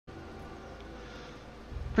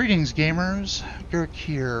Greetings gamers, Gurk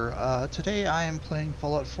here. Today I am playing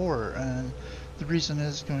Fallout 4 and the reason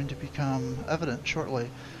is going to become evident shortly.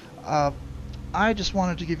 I just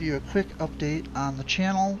wanted to give you a quick update on the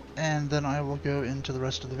channel and then I will go into the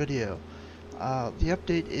rest of the video. The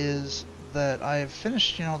update is that I have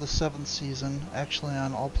finished, the 7th season, actually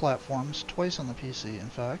on all platforms, twice on the PC in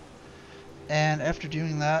fact. And after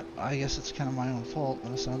doing that, I guess it's kind of my own fault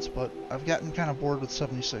in a sense, but I've gotten kind of bored with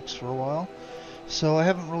 76 for a while. So I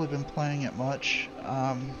haven't really been playing it much.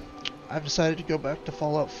 I've decided to go back to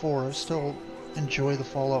Fallout 4. I still enjoy the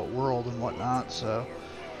Fallout world and whatnot, so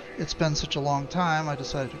it's been such a long time I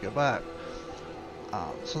decided to go back.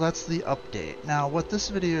 So that's the update. Now what this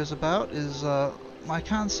video is about is my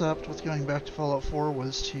concept with going back to Fallout 4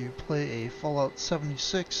 was to play a Fallout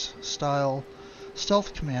 76 style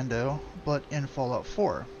stealth commando, but in Fallout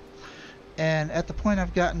 4. And at the point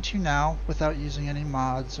I've gotten to now, without using any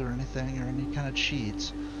mods or anything or any kind of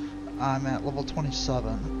cheats, I'm at level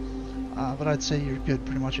 27. But I'd say you're good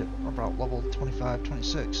pretty much at about level 25,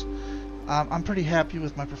 26. I'm pretty happy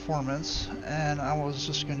with my performance, and I was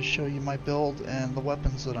just going to show you my build and the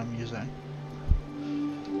weapons that I'm using.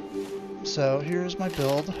 So here's my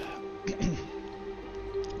build.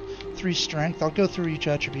 3 strength. I'll go through each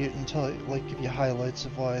attribute until give you highlights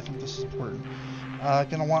of why I think this is important.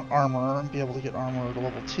 Gonna want armor and be able to get armor at a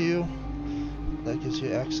level 2. That gives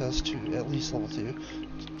you access to at least level 2.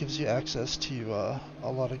 Gives you access to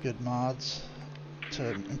a lot of good mods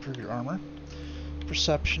to improve your armor.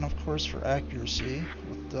 Perception, of course, for accuracy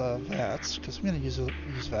with VATS, because I'm gonna use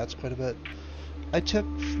VATS quite a bit. I took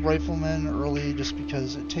Rifleman early just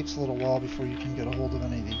because it takes a little while before you can get a hold of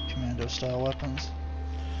any of the commando style weapons.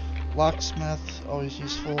 Locksmith, always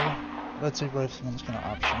useful, but I'd say Rifleman's kind of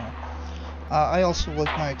optional. I also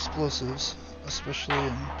like my explosives, especially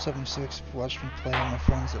in 76. If you watch me play, and my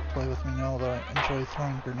friends that play with me know that I enjoy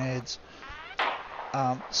throwing grenades.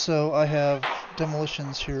 So I have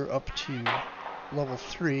demolitions here up to level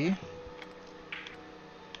 3.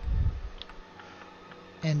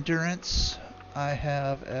 Endurance I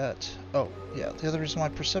have at, the other reason why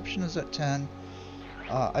perception is at 10.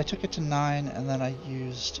 I took it to 9 and then I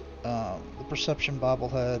used the perception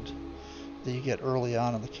bobblehead that you get early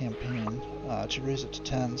on in the campaign to raise it to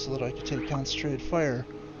 10 so that I could take concentrated fire.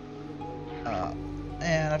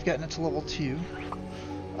 And I've gotten it to level 2.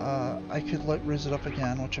 I could raise it up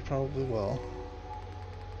again, which I probably will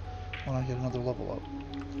when I get another level up.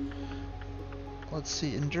 Let's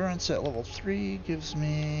see, endurance at level 3 gives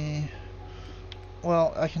me,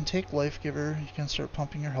 well, I can take Life Giver. You can start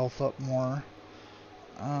pumping your health up more.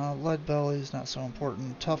 Lead belly is not so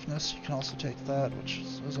important. Toughness, you can also take that, which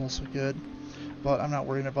is also good, but I'm not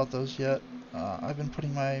worried about those yet. I've been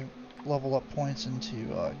putting my level up points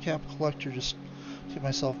into cap collector just to give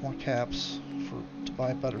myself more caps to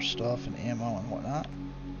buy better stuff and ammo and whatnot.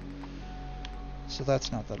 So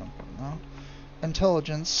that's not that important now.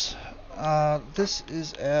 Intelligence, this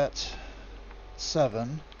is at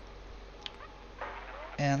 7,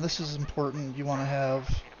 and this is important. You want to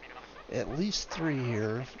have at least 3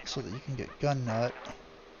 here so that you can get gun nut,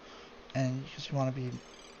 and because you want to be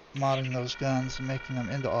modding those guns and making them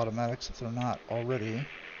into automatics if they're not already.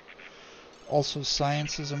 Also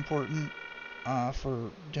science is important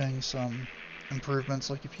for doing some improvements,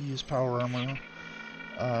 like if you use power armor,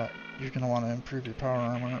 you're going to want to improve your power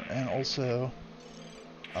armor, and also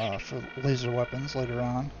for laser weapons later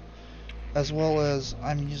on, as well as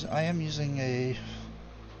I am using a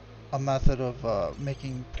method of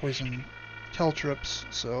making poison caltrips,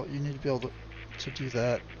 so you need to be able to do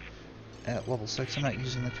that at level 6. I'm not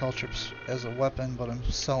using the caltrips as a weapon, but I'm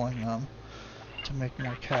selling them to make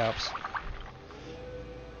more caps.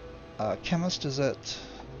 Chemist is at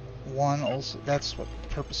 1 also. That's what the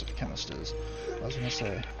purpose of Chemist is. I was going to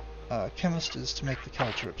say. Chemist is to make the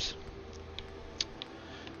caltrips.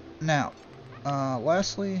 Now,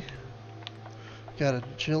 lastly, got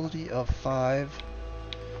agility of 5.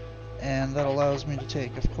 And that allows me to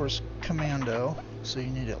take, of course, Commando, so you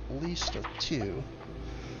need at least a 2,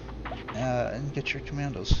 and get your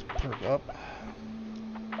Commandos perk up.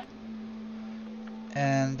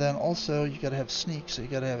 And then also, you gotta have Sneak, so you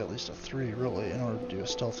gotta have at least a 3, really, in order to do a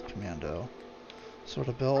Stealth Commando sort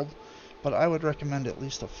of build. But I would recommend at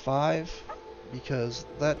least a 5, because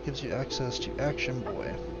that gives you access to Action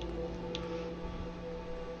Boy.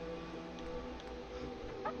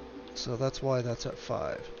 So that's why that's at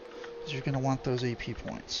 5. You're going to want those AP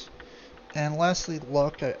points. And lastly,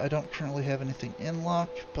 luck. I don't currently have anything in luck,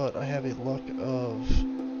 but I have a luck of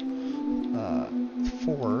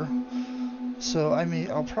 4. So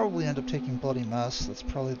I'll probably end up taking Bloody Mess. That's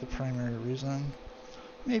probably the primary reason.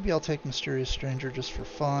 Maybe I'll take Mysterious Stranger just for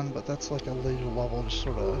fun, but that's like a later level, just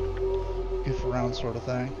sort of goof around sort of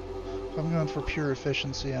thing. If I'm going for pure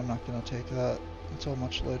efficiency, I'm not going to take that until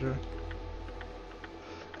much later.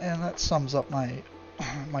 And that sums up my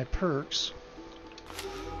my perks.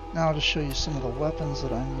 Now I'll just show you some of the weapons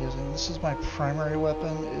that I'm using. This is my primary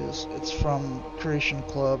weapon. It's from Creation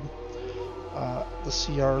Club, the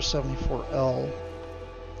CR74L.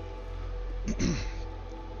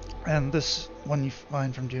 And this, when you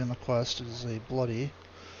find from doing the quest, is a bloody.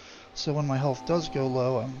 So when my health does go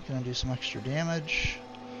low, I'm going to do some extra damage.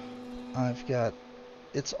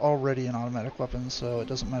 It's already an automatic weapon, so it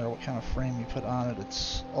doesn't matter what kind of frame you put on it,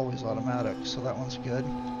 it's always automatic, so that one's good.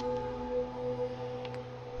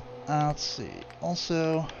 Let's see.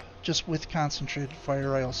 Also, just with concentrated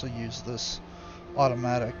fire, I also use this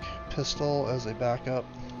automatic pistol as a backup.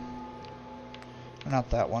 Or not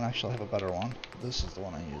that one, actually I have a better one. This is the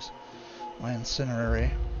one I use. My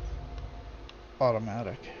incendiary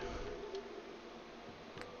automatic.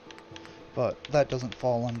 But that doesn't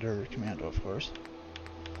fall under Commando, of course.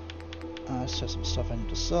 I just have some stuff I need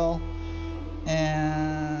to sell.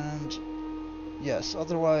 And yes,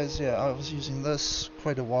 otherwise, yeah, I was using this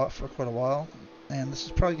for quite a while. And this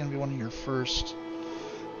is probably going to be one of your first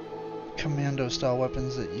Commando style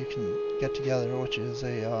weapons that you can get together, which is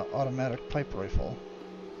a automatic pipe rifle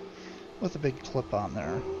with a big clip on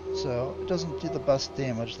there. So it doesn't do the best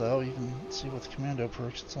damage though. You can see with Commando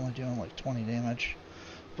perks it's only doing like 20 damage,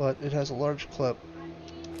 but it has a large clip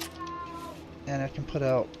and it can put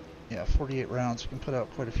out 48 rounds. It can put out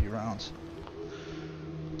quite a few rounds.